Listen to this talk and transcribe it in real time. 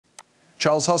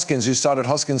Charles Hoskins, who started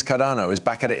Hoskins Cardano, is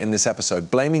back at it in this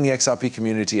episode. Blaming the XRP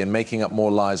community and making up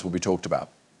more lies will be talked about.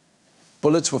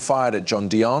 Bullets were fired at John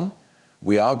Dion.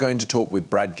 We are going to talk with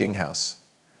Brad Garlinghouse.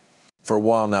 For a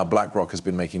while now, BlackRock has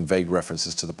been making vague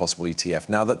references to the possible ETF.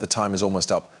 Now that the time is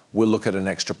almost up, we'll look at an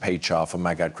extra pay chart for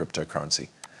Magad cryptocurrency.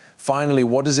 Finally,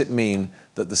 what does it mean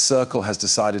that the Circle has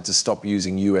decided to stop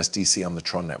using USDC on the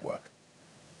Tron network?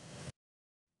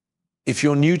 If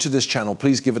you're new to this channel,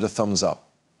 please give it a thumbs up.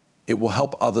 It will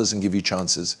help others and give you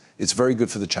chances. It's very good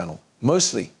for the channel,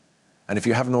 mostly. And if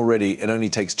you haven't already, it only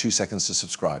takes 2 seconds to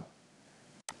subscribe.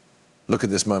 Look at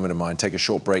this moment of mine. Take a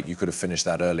short break. You could have finished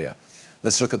that earlier.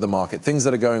 Let's look at the market. Things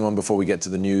that are going on before we get to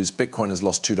the news. Bitcoin has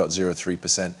lost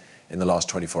 2.03% in the last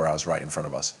 24 hours right in front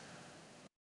of us.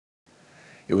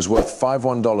 It was worth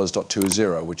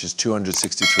 $51.20, which is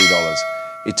 $263.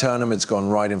 Ethereum, it's gone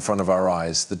right in front of our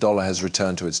eyes. The dollar has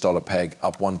returned to its dollar peg,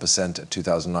 up 1% at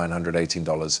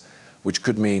 $2,918, which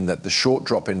could mean that the short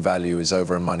drop in value is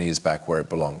over and money is back where it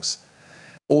belongs.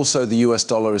 Also, the US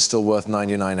dollar is still worth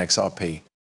 99 XRP.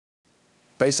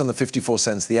 Based on the 54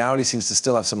 cents, the hourly seems to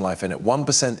still have some life in it.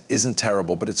 1% isn't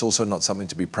terrible, but it's also not something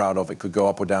to be proud of. It could go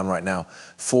up or down right now.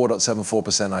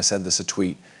 4.74%, I sent this a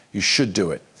tweet. You should do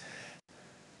it.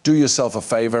 Do yourself a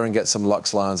favor and get some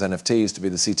Lux Lions NFTs to be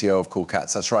the CTO of Cool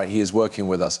Cats. That's right, he is working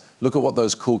with us. Look at what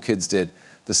those cool kids did.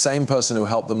 The same person who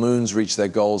helped the Moons reach their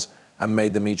goals and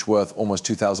made them each worth almost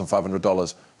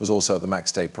 $2,500 was also at the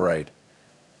Max Day Parade.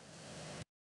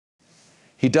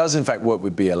 He does, in fact, work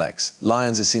with BLX.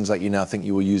 Lions, it seems like you now think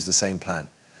you will use the same plan.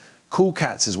 Cool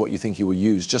Cats is what you think you will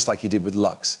use, just like you did with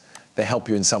Lux. They help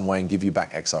you in some way and give you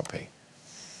back XRP.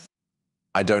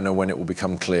 I don't know when it will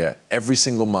become clear. Every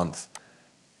single month.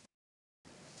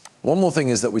 One more thing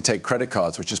is that we take credit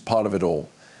cards, which is part of it all.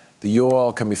 The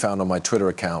URL can be found on my Twitter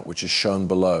account, which is shown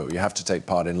below. You have to take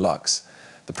part in Lux.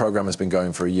 The program has been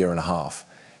going for a year and a half.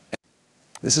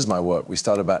 This is my work. We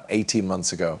started about 18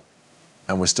 months ago,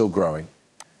 and we're still growing.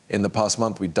 In the past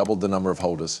month, we doubled the number of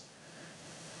holders.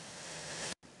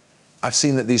 I've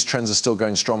seen that these trends are still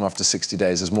going strong after 60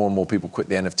 days as more and more people quit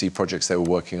the NFT projects they were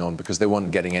working on because they weren't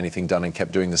getting anything done and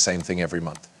kept doing the same thing every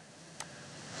month.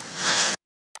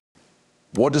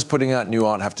 What does putting out new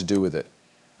art have to do with it?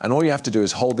 And all you have to do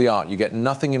is hold the art. You get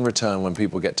nothing in return when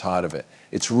people get tired of it.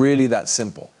 It's really that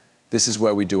simple. This is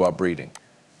where we do our breeding.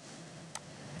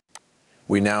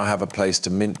 We now have a place to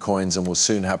mint coins and will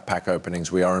soon have pack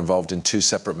openings. We are involved in 2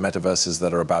 separate metaverses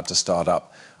that are about to start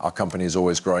up. Our company is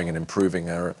always growing and improving.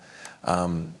 The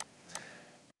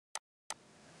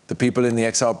people in the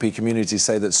XRP community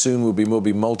say that soon we'll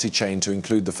be multi-chain to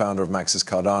include the founder of Max's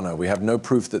Cardano. We have no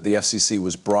proof that the FCC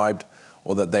was bribed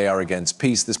or that they are against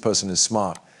peace. This person is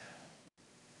smart.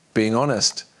 Being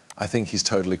honest, I think he's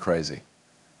totally crazy.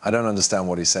 I don't understand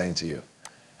what he's saying to you.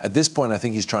 At this point, I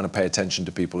think he's trying to pay attention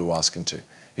to people who ask him to.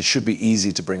 It should be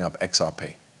easy to bring up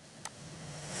XRP.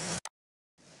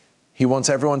 He wants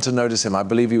everyone to notice him. I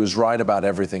believe he was right about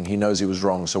everything. He knows he was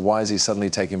wrong. So why is he suddenly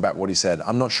taking back what he said?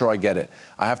 I'm not sure I get it.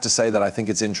 I have to say that I think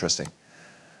it's interesting.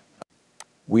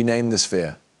 We named this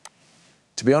fear.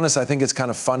 To be honest, I think it's kind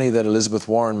of funny that Elizabeth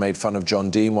Warren made fun of John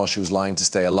Dean while she was lying to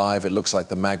stay alive. It looks like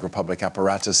the MAG Republic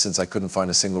apparatus, since I couldn't find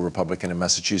a single Republican in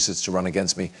Massachusetts to run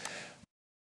against me.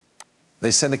 They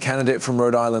sent a candidate from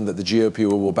Rhode Island that the GOP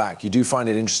will back. You do find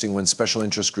it interesting when special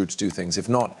interest groups do things. If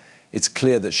not, it's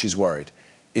clear that she's worried.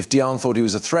 If Dion thought he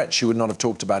was a threat, she would not have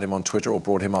talked about him on Twitter or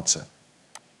brought him up, sir.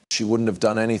 She wouldn't have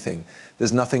done anything.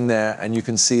 There's nothing there, and you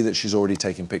can see that she's already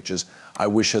taking pictures. I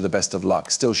wish her the best of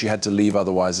luck. Still, she had to leave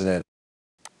otherwise.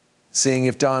 Seeing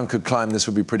if Dion could climb, this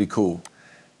would be pretty cool.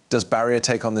 Does Barrier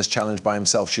take on this challenge by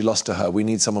himself? She lost to her. We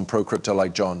need someone pro-crypto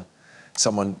like John.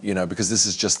 Someone, because this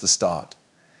is just the start.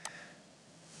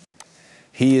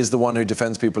 He is the one who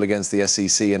defends people against the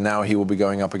SEC, and now he will be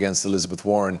going up against Elizabeth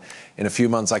Warren. In a few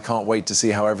months, I can't wait to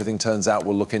see how everything turns out.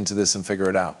 We'll look into this and figure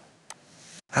it out.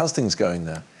 How's things going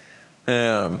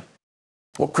there?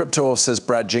 What Crypto says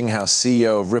Brad Garlinghouse,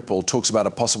 CEO of Ripple, talks about a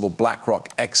possible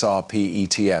BlackRock XRP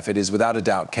ETF. It is without a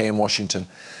doubt K in Washington.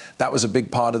 That was a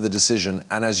big part of the decision,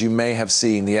 and as you may have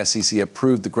seen, the SEC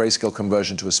approved the grayscale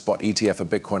conversion to a spot ETF of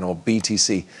Bitcoin, or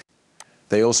BTC.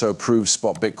 They also approved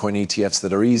spot Bitcoin ETFs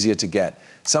that are easier to get.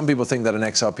 Some people think that an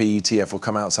XRP ETF will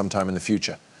come out sometime in the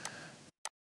future.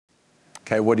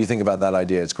 Okay, what do you think about that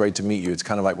idea? It's great to meet you. It's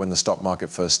kind of like when the stock market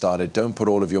first started. Don't put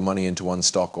all of your money into one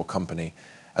stock or company.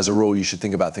 As a rule, you should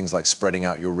think about things like spreading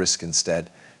out your risk instead.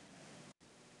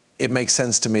 It makes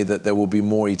sense to me that there will be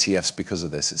more ETFs because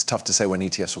of this. It's tough to say when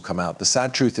ETFs will come out. The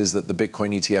sad truth is that the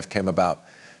Bitcoin ETF came about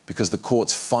because the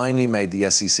courts finally made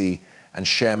the SEC and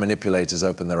share manipulators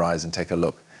open their eyes and take a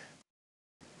look.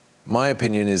 My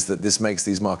opinion is that this makes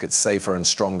these markets safer and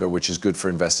stronger, which is good for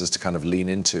investors to kind of lean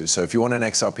into. So if you want an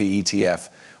XRP ETF,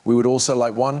 we would also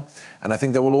like one. And I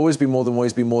think there will always be more than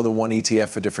one ETF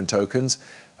for different tokens.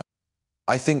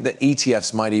 I think that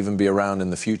ETFs might even be around in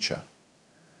the future.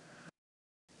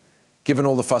 Given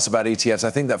all the fuss about ETFs, I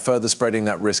think that further spreading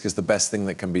that risk is the best thing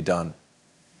that can be done.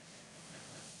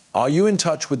 Are you in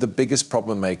touch with the biggest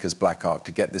problem makers, BlackRock,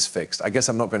 to get this fixed? I guess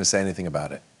I'm not going to say anything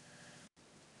about it.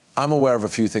 I'm aware of a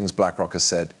few things BlackRock has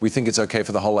said. We think it's okay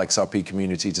for the whole XRP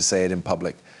community to say it in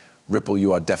public. Ripple,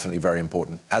 you are definitely very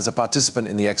important. As a participant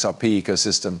in the XRP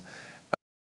ecosystem,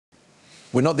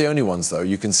 we're not the only ones, though.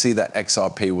 You can see that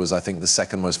XRP was, I think, the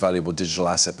second most valuable digital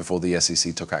asset before the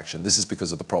SEC took action. This is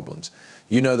because of the problems.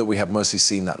 You know that we have mostly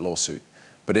seen that lawsuit.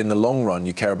 But in the long run,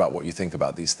 you care about what you think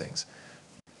about these things.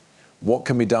 What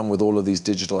can be done with all of these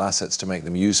digital assets to make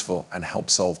them useful and help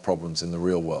solve problems in the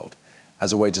real world?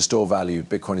 As a way to store value,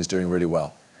 Bitcoin is doing really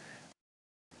well.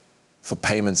 For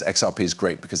payments, XRP is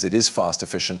great because it is fast,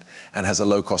 efficient, and has a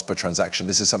low cost per transaction.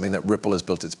 This is something that Ripple has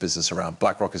built its business around.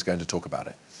 BlackRock is going to talk about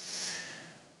it.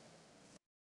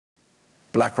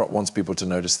 BlackRock wants people to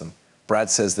notice them. Brad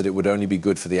says that it would only be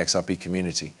good for the XRP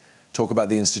community. Talk about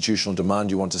the institutional demand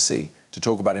you want to see, to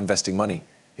talk about investing money.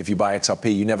 If you buy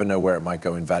XRP, you never know where it might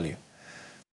go in value.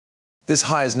 This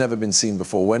high has never been seen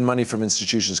before. When money from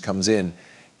institutions comes in,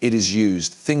 it is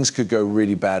used. Things could go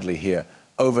really badly here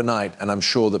overnight, and I'm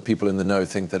sure that people in the know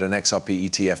think that an XRP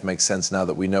ETF makes sense now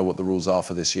that we know what the rules are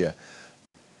for this year.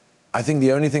 I think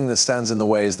the only thing that stands in the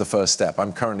way is the first step.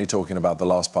 I'm currently talking about the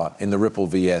last part. In the Ripple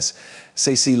vs.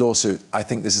 SEC lawsuit, I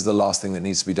think this is the last thing that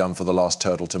needs to be done for the last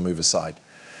turtle to move aside.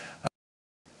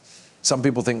 Some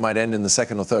people think might end in the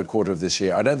second or third quarter of this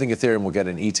year. I don't think Ethereum will get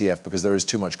an ETF because there is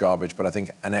too much garbage, but I think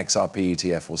an XRP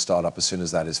ETF will start up as soon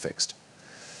as that is fixed.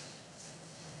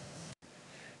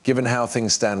 Given how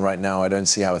things stand right now, I don't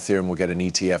see how Ethereum will get an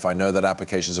ETF. I know that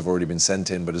applications have already been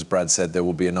sent in, but as Brad said, there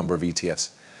will be a number of ETFs.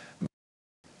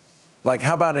 Like,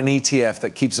 how about an ETF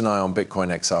that keeps an eye on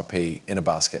Bitcoin XRP in a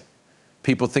basket?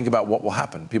 People think about what will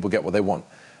happen. People get what they want.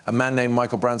 A man named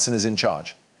Michael Branson is in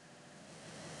charge.